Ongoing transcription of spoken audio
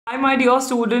Hi, my dear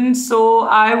students. So,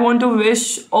 I want to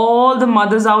wish all the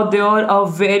mothers out there a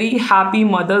very happy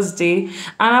Mother's Day.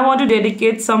 And I want to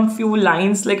dedicate some few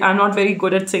lines. Like, I'm not very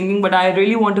good at singing, but I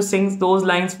really want to sing those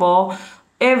lines for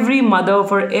every mother,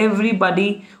 for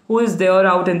everybody who is there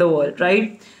out in the world,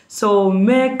 right? So,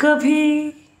 मैं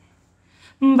कभी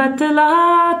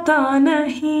बतलाता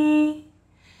नहीं,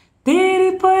 तेरी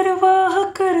परवाह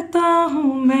करता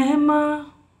हूँ मैं माँ।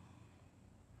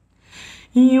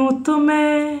 यूं तो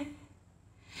मैं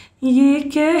ये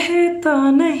कहता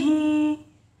नहीं,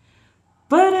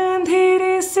 पर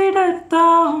अंधेरे से डरता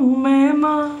हूँ मैं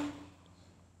माँ।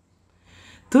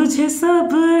 तुझे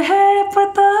सब है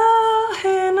पता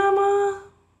है ना माँ,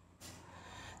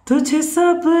 तुझे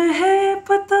सब है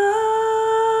पता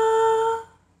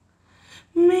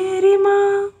मेरी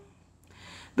माँ।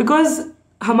 बिकॉज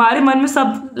हमारे मन में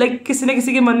सब किसी न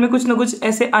किसी के मन में कुछ ना कुछ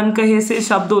ऐसे अनकहे से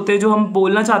शब्द होते हैं जो हम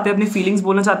बोलना चाहते हैं, अपनी फीलिंग्स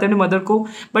बोलना चाहते हैं अपनी मदर को,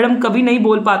 बट हम कभी नहीं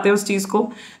बोल पाते उस चीज़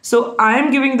को. सो I am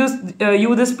giving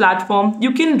this platform.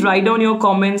 You can write down your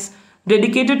comments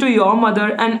dedicated to your mother,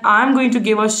 and I'm going to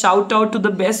give a shout out to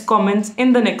the best comments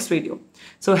in the next video.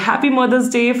 So happy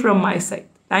Mother's Day from my side.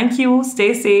 Thank you.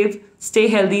 Stay safe, stay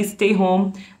healthy, stay home,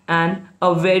 and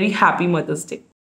a very happy Mother's Day.